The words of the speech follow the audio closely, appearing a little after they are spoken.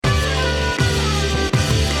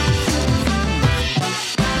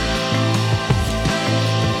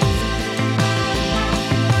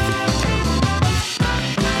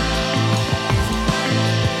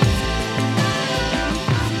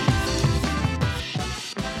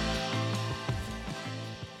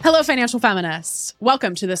Hello, financial feminists.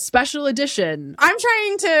 Welcome to this special edition. I'm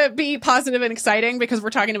trying to be positive and exciting because we're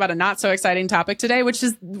talking about a not so exciting topic today, which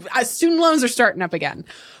is student loans are starting up again.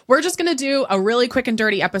 We're just going to do a really quick and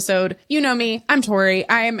dirty episode. You know me. I'm Tori.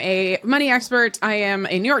 I am a money expert. I am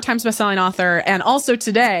a New York Times bestselling author. And also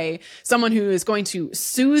today, someone who is going to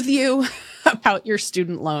soothe you about your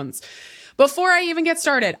student loans. Before I even get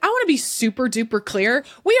started, I want to be super duper clear.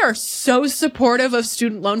 We are so supportive of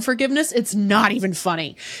student loan forgiveness. It's not even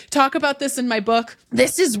funny. Talk about this in my book.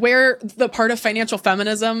 This is where the part of financial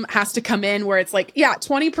feminism has to come in, where it's like, yeah,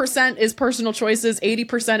 20% is personal choices.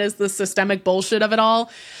 80% is the systemic bullshit of it all.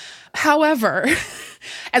 However,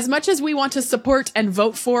 as much as we want to support and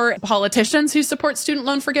vote for politicians who support student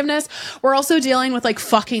loan forgiveness, we're also dealing with like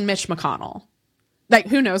fucking Mitch McConnell. Like,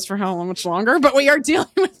 who knows for how much longer, but we are dealing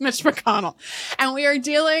with Mitch McConnell and we are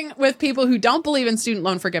dealing with people who don't believe in student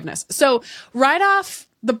loan forgiveness. So right off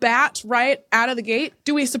the bat, right out of the gate,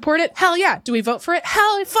 do we support it? Hell yeah. Do we vote for it?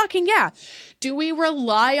 Hell fucking yeah. Do we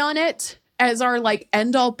rely on it as our like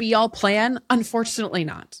end all be all plan? Unfortunately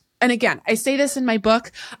not. And again, I say this in my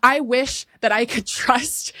book. I wish that I could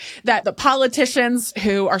trust that the politicians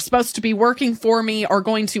who are supposed to be working for me are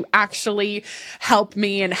going to actually help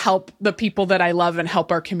me and help the people that I love and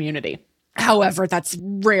help our community. However, that's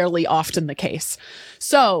rarely often the case.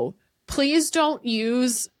 So please don't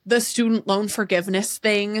use the student loan forgiveness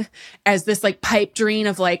thing as this like pipe dream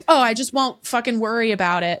of like, oh, I just won't fucking worry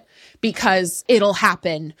about it because it'll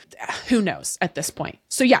happen. Who knows at this point?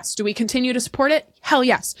 So yes, do we continue to support it? Hell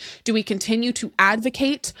yes. Do we continue to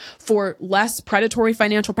advocate for less predatory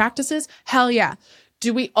financial practices? Hell yeah.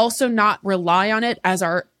 Do we also not rely on it as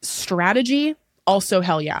our strategy? Also,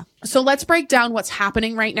 hell yeah. So let's break down what's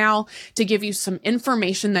happening right now to give you some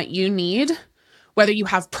information that you need, whether you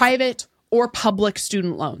have private or public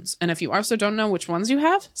student loans. And if you also don't know which ones you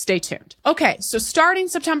have, stay tuned. Okay, so starting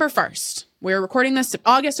September 1st, we're recording this in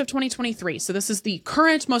August of 2023. So this is the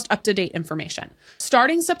current, most up-to-date information.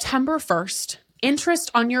 Starting September 1st, interest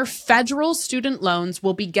on your federal student loans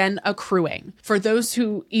will begin accruing. For those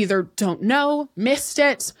who either don't know, missed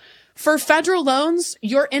it, for federal loans,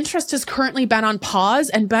 your interest has currently been on pause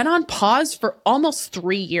and been on pause for almost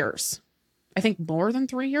 3 years. I think more than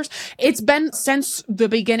 3 years. It's been since the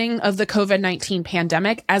beginning of the COVID-19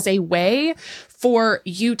 pandemic as a way for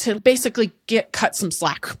you to basically cut some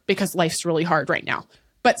slack because life's really hard right now.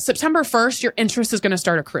 But September 1st, your interest is going to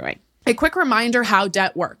start accruing. A quick reminder how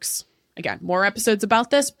debt works. Again, more episodes about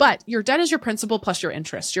this, but your debt is your principal plus your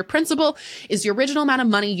interest. Your principal is the original amount of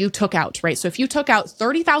money you took out, right? So if you took out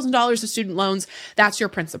 $30,000 of student loans, that's your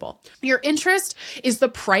principal. Your interest is the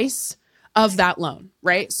price of that loan,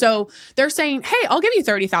 right? So they're saying, hey, I'll give you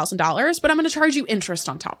 $30,000, but I'm going to charge you interest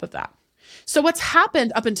on top of that. So what's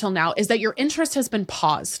happened up until now is that your interest has been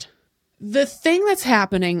paused. The thing that's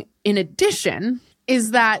happening in addition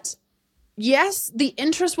is that, yes, the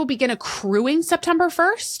interest will begin accruing September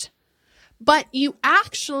 1st, but you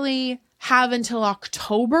actually have until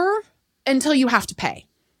October until you have to pay.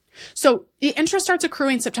 So the interest starts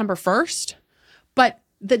accruing September 1st, but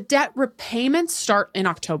the debt repayments start in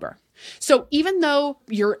October. So even though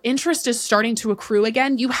your interest is starting to accrue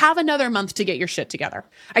again, you have another month to get your shit together.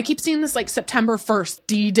 I keep seeing this like September 1st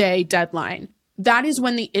D-Day deadline. That is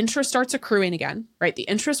when the interest starts accruing again, right? The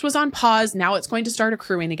interest was on pause. Now it's going to start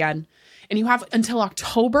accruing again. And you have until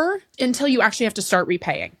October until you actually have to start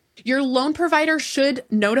repaying. Your loan provider should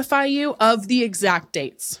notify you of the exact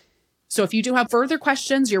dates. So if you do have further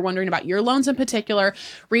questions, you're wondering about your loans in particular,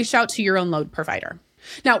 reach out to your own loan provider.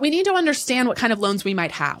 Now, we need to understand what kind of loans we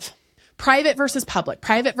might have. Private versus public,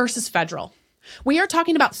 private versus federal. We are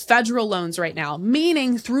talking about federal loans right now,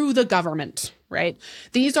 meaning through the government, right?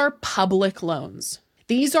 These are public loans.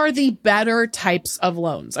 These are the better types of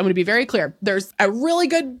loans. I'm going to be very clear. There's a really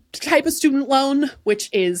good type of student loan, which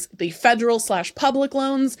is the federal/public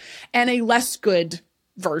loans, and a less good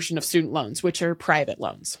version of student loans, which are private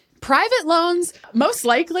loans. Private loans, most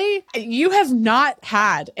likely, you have not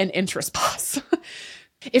had an interest pause.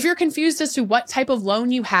 If you're confused as to what type of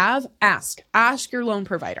loan you have, ask your loan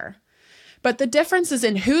provider. But the difference is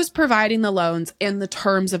in who's providing the loans and the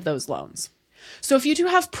terms of those loans. So if you do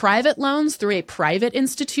have private loans through a private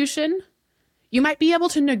institution, you might be able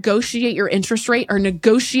to negotiate your interest rate or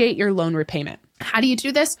negotiate your loan repayment. How do you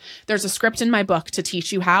do this? There's a script in my book to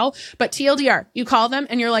teach you how, but TLDR, you call them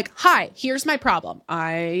and you're like, hi, here's my problem.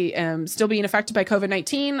 I am still being affected by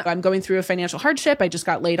COVID-19. I'm going through a financial hardship. I just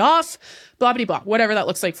got laid off, blah, blah, blah, whatever that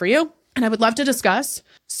looks like for you. And I would love to discuss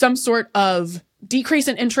some sort of decrease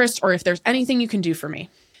in interest or if there's anything you can do for me.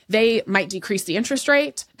 They might decrease the interest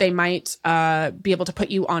rate. They might be able to put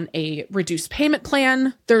you on a reduced payment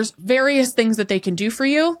plan. There's various things that they can do for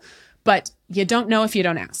you, but you don't know if you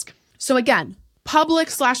don't ask. So again,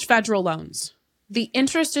 public/federal loans. The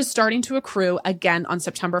interest is starting to accrue again on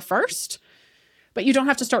September 1st, but you don't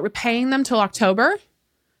have to start repaying them till October.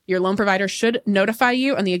 Your loan provider should notify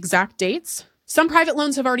you on the exact dates. Some private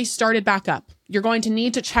loans have already started back up. You're going to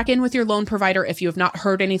need to check in with your loan provider if you have not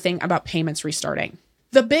heard anything about payments restarting.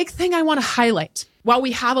 The big thing I want to highlight, while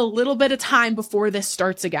we have a little bit of time before this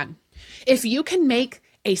starts again, if you can make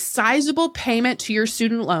a sizable payment to your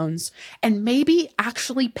student loans and maybe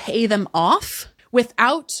actually pay them off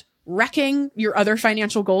without wrecking your other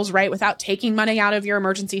financial goals, right? Without taking money out of your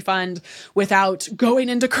emergency fund, without going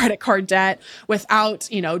into credit card debt, without,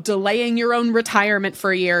 delaying your own retirement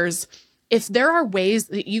for years. If there are ways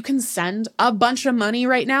that you can send a bunch of money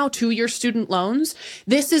right now to your student loans,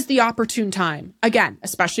 this is the opportune time. Again,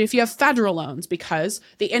 especially if you have federal loans, because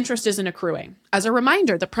the interest isn't accruing. As a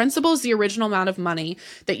reminder, the principal is the original amount of money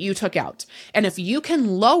that you took out. And if you can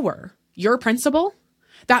lower your principal,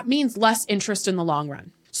 that means less interest in the long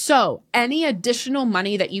run. So any additional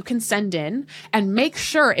money that you can send in, and make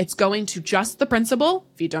sure it's going to just the principal.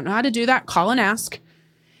 If you don't know how to do that, call and ask.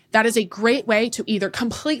 That is a great way to either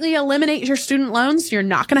completely eliminate your student loans, so you're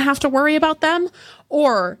not going to have to worry about them,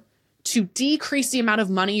 or to decrease the amount of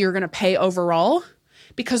money you're going to pay overall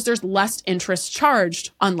because there's less interest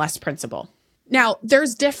charged on less principal. Now,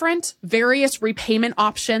 there's various repayment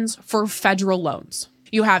options for federal loans.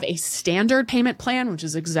 You have a standard payment plan, which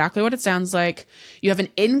is exactly what it sounds like. You have an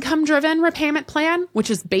income-driven repayment plan, which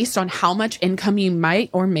is based on how much income you might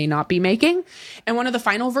or may not be making. And one of the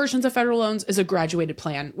final versions of federal loans is a graduated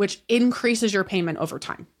plan, which increases your payment over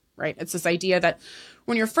time, right? It's this idea that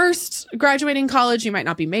when you're first graduating college, you might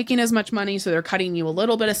not be making as much money, so they're cutting you a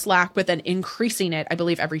little bit of slack, but then increasing it, I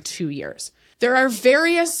believe, every 2 years. There are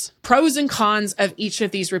various pros and cons of each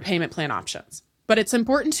of these repayment plan options. But it's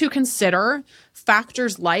important to consider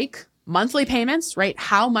factors like monthly payments, right?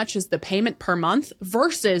 How much is the payment per month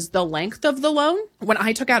versus the length of the loan? When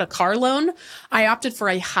I took out a car loan, I opted for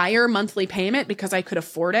a higher monthly payment because I could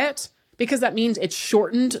afford it, because that means it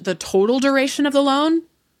shortened the total duration of the loan,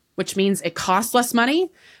 which means it costs less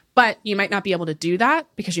money. But you might not be able to do that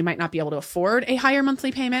because you might not be able to afford a higher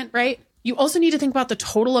monthly payment, right? You also need to think about the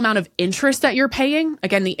total amount of interest that you're paying.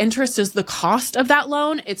 Again, the interest is the cost of that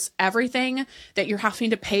loan. It's everything that you're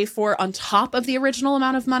having to pay for on top of the original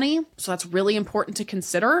amount of money. So that's really important to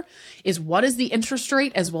consider, is what is the interest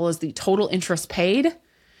rate as well as the total interest paid.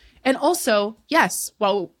 And also, yes,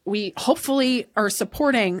 while we hopefully are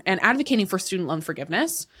supporting and advocating for student loan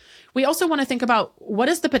forgiveness, we also want to think about what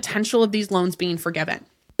is the potential of these loans being forgiven.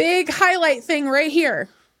 Big highlight thing right here.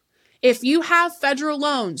 If you have federal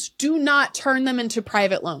loans, do not turn them into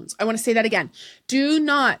private loans. I want to say that again. Do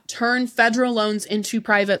not turn federal loans into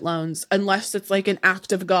private loans unless it's like an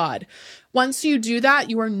act of God. Once you do that,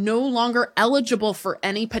 you are no longer eligible for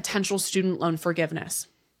any potential student loan forgiveness.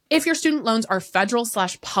 If your student loans are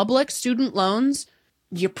federal/public student loans,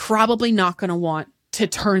 you're probably not going to want to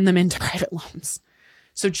turn them into private loans.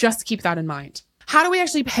 So just keep that in mind. How do we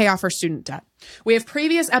actually pay off our student debt? We have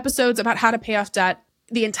previous episodes about how to pay off debt.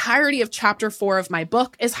 The entirety of chapter 4 of my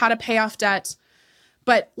book is how to pay off debt.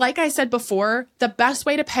 But like I said before, the best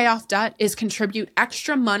way to pay off debt is contribute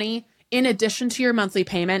extra money in addition to your monthly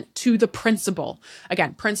payment to the principal.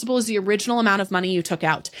 Again, principal is the original amount of money you took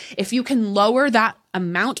out. If you can lower that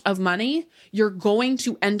amount of money, you're going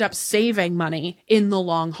to end up saving money in the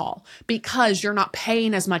long haul because you're not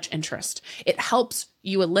paying as much interest. It helps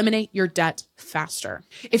you eliminate your debt faster.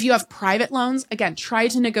 If you have private loans, again, try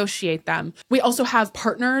to negotiate them. We also have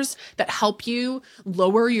partners that help you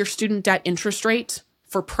lower your student debt interest rate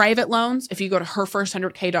for private loans. If you go to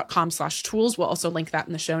herfirst100k.com/tools, we'll also link that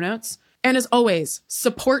in the show notes. And as always,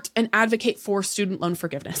 support and advocate for student loan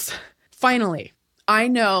forgiveness. Finally, I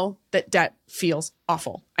know that debt feels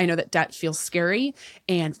awful. I know that debt feels scary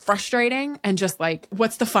and frustrating and just like,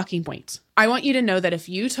 what's the fucking point? I want you to know that if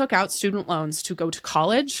you took out student loans to go to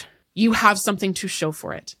college, you have something to show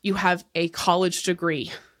for it. You have a college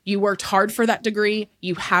degree. You worked hard for that degree.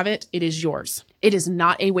 You have it. It is yours. It is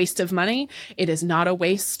not a waste of money. It is not a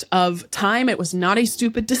waste of time. It was not a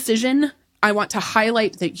stupid decision. I want to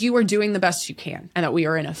highlight that you are doing the best you can and that we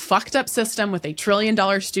are in a fucked up system with a $1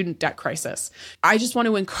 trillion student debt crisis. I just want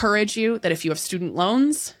to encourage you that if you have student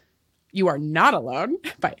loans, you are not alone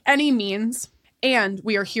by any means. And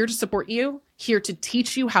we are here to support you, here to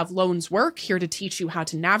teach you how loans work, here to teach you how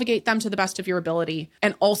to navigate them to the best of your ability.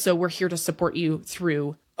 And also we're here to support you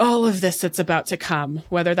through all of this that's about to come,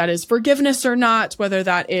 whether that is forgiveness or not, whether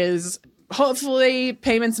that is Hopefully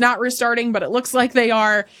payments not restarting, but it looks like they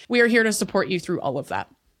are. We are here to support you through all of that.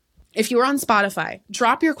 If you are on Spotify,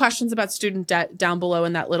 drop your questions about student debt down below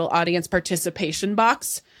in that little audience participation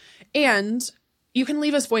box. And you can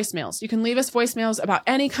leave us voicemails. You can leave us voicemails about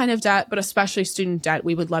any kind of debt, but especially student debt.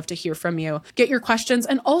 We would love to hear from you. Get your questions.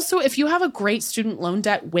 And also, if you have a great student loan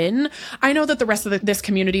debt win, I know that the rest of this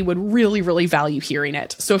community would really, really value hearing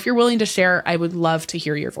it. So if you're willing to share, I would love to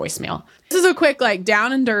hear your voicemail. This is a quick,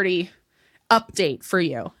 down and dirty update for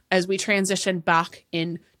you as we transition back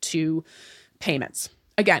into payments.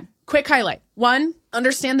 Again, quick highlight. 1,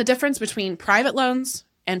 understand the difference between private loans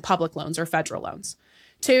and public loans or federal loans.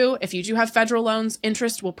 2, if you do have federal loans,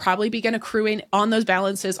 interest will probably begin accruing on those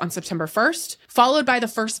balances on September 1st, followed by the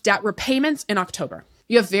first debt repayments in October.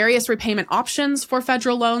 You have various repayment options for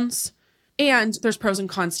federal loans, and there's pros and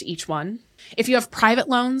cons to each one. If you have private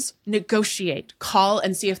loans, negotiate, call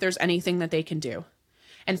and see if there's anything that they can do.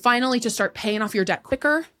 And finally, to start paying off your debt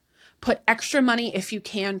quicker, put extra money if you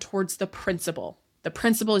can towards the principal. The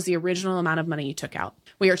principal is the original amount of money you took out.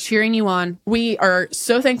 We are cheering you on. We are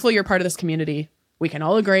so thankful you're part of this community. We can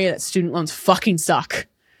all agree that student loans fucking suck.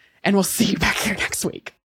 And we'll see you back here next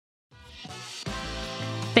week.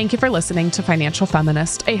 Thank you for listening to Financial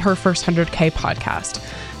Feminist, a Her First 100K podcast.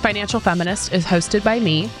 Financial Feminist is hosted by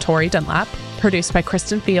me, Tori Dunlap, produced by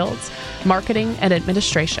Kristen Fields, marketing and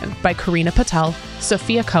administration by Karina Patel,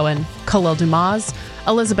 Sophia Cohen, Khalil Dumas,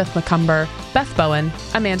 Elizabeth McCumber, Beth Bowen,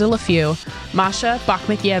 Amanda LaFew, Masha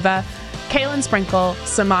Bakhmityeva, Kaylin Sprinkle,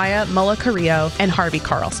 Samaya Mulla-Carrillo, and Harvey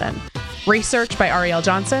Carlson. Research by Ariel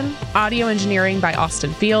Johnson, audio engineering by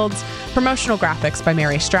Austin Fields, promotional graphics by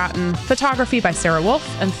Mary Stratton, photography by Sarah Wolf,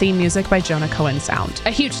 and theme music by Jonah Cohen Sound.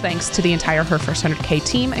 A huge thanks to the entire Her First 100K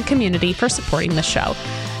team and community for supporting the show.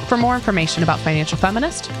 For more information about Financial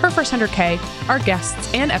Feminist, Her First 100K, our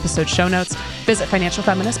guests, and episode show notes, visit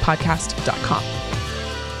financialfeministpodcast.com.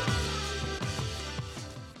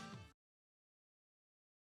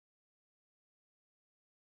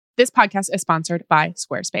 This podcast is sponsored by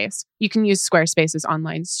Squarespace. You can use Squarespace's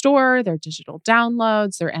online store, their digital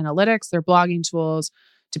downloads, their analytics, their blogging tools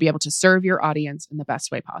to be able to serve your audience in the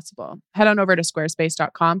best way possible. Head on over to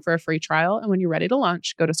squarespace.com for a free trial. And when you're ready to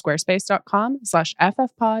launch, go to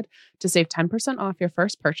squarespace.com/ffpod to save 10% off your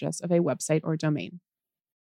first purchase of a website or domain.